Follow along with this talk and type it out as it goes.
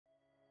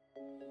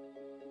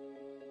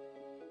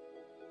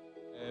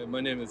My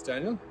name is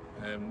Daniel.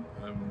 I'm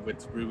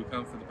with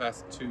Rubicon for the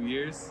past 2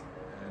 years,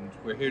 and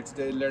we're here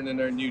today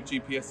learning our new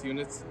GPS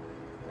units,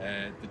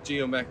 the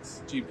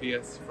GeoMax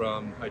GPS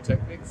from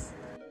Hitechniques.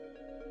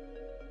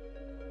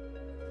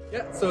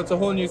 Yeah, so it's a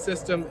whole new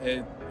system.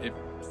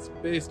 It's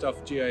based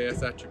off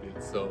GIS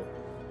attributes, so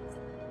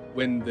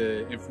when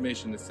the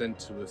information is sent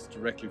to us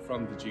directly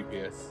from the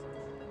GPS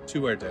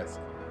to our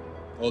desk,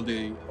 all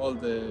the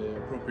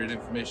appropriate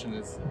information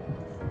is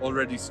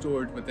already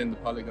stored within the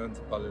polygons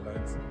and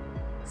polylines.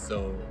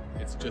 So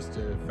it's just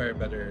a far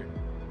better,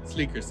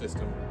 sleeker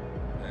system,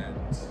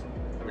 and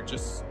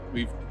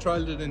we've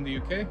trialed it in the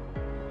UK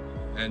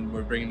and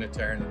we're bringing it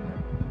to Ireland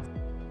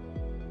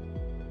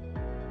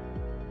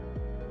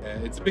now.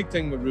 It's a big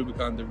thing with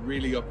Rubicon. They're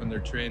really up in their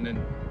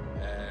training.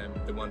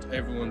 They want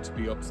everyone to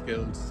be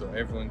upskilled, so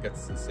everyone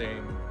gets the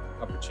same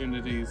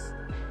opportunities.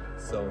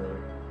 So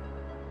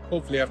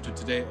hopefully after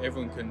today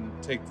everyone can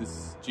take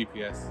this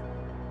GPS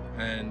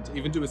and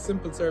even do a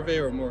simple survey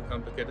or a more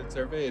complicated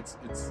survey.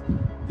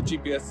 The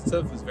GPS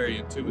itself is very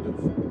intuitive,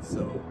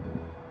 so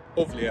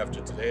hopefully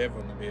after today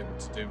everyone will be able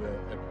to do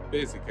a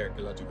basic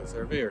archaeological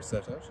survey or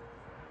set out.